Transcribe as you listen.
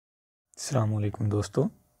अस्सलाम वालेकुम दोस्तों,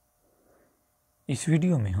 इस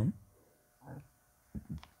वीडियो में हम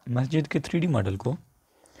मस्जिद के 3D मॉडल को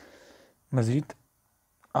मज़ीद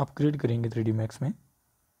अपग्रेड करेंगे 3D मैक्स में।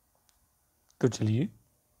 तो चलिए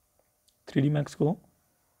 3D मैक्स को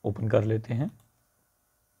ओपन कर लेते हैं।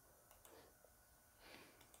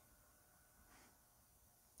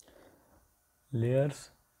 लेयर्स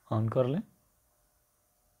ऑन कर लें,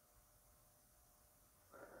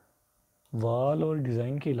 वॉल और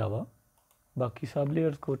डिज़ाइन के अलावा बाकी सब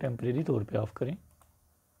लेयर्स को टेम्परेरी तौर पे ऑफ़ करें।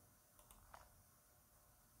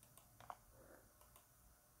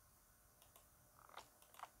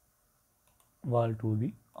 वॉल टूल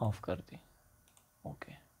भी ऑफ कर दें।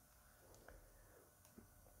 ओके,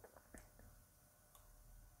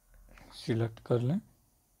 सिलेक्ट कर लें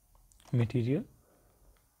मटेरियल।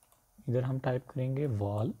 इधर हम टाइप करेंगे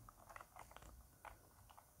वॉल,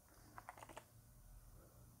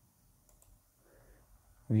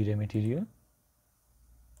 वीरे मटेरियल,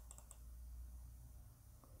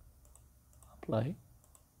 अप्लाई,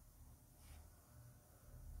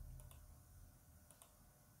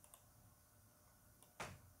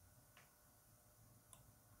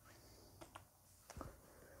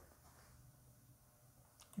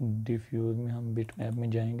 डिफ्यूज में हम बिट मैप में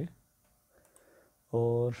जाएंगे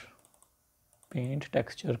और पेंट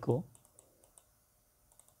टेक्सचर को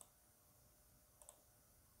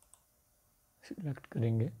सिलेक्ट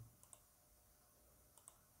करेंगे।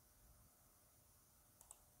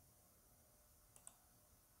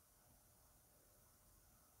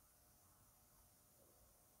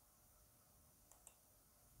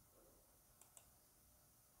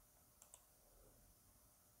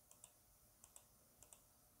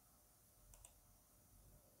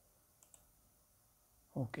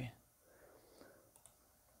 ओके,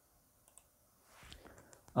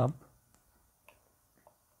 अब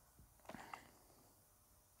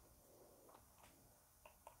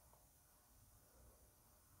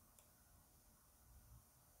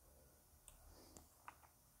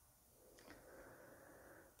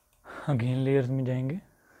अगेन लेयर्स में जाएंगे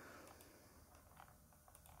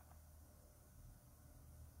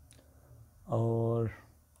और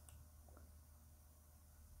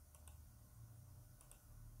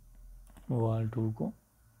वॉल टूल को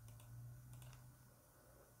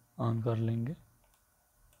ऑन कर लेंगे।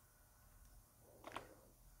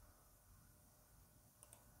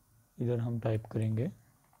 इधर हम टाइप करेंगे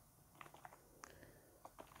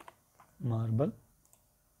मार्बल,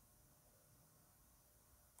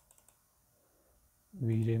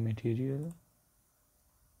 वीरे मटेरियल,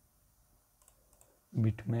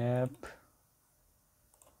 बिटमैप।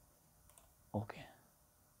 ओके,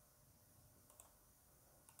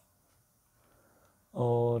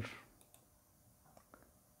 और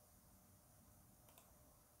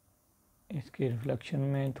इसके रिफ्लेक्शन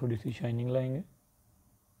में थोड़ी सी शाइनिंग लाएंगे।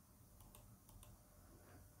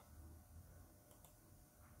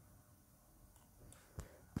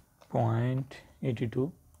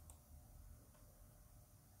 .82।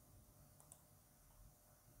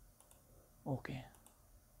 ओके,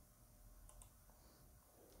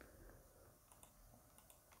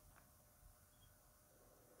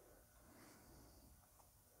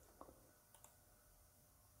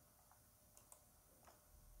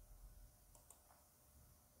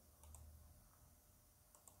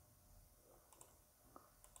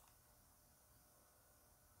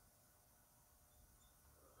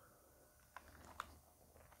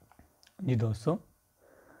 जी दोस्तों,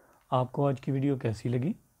 आपको आज की वीडियो कैसी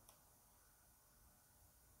लगी?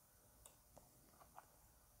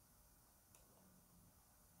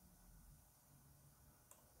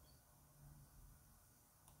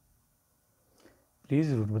 प्लीज़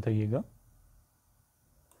ज़रूर बताइएगा।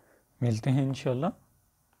 मिलते हैं इंशाल्लाह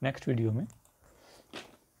नेक्स्ट वीडियो में।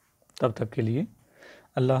 तब तक के लिए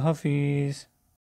अल्लाह हाफिज़।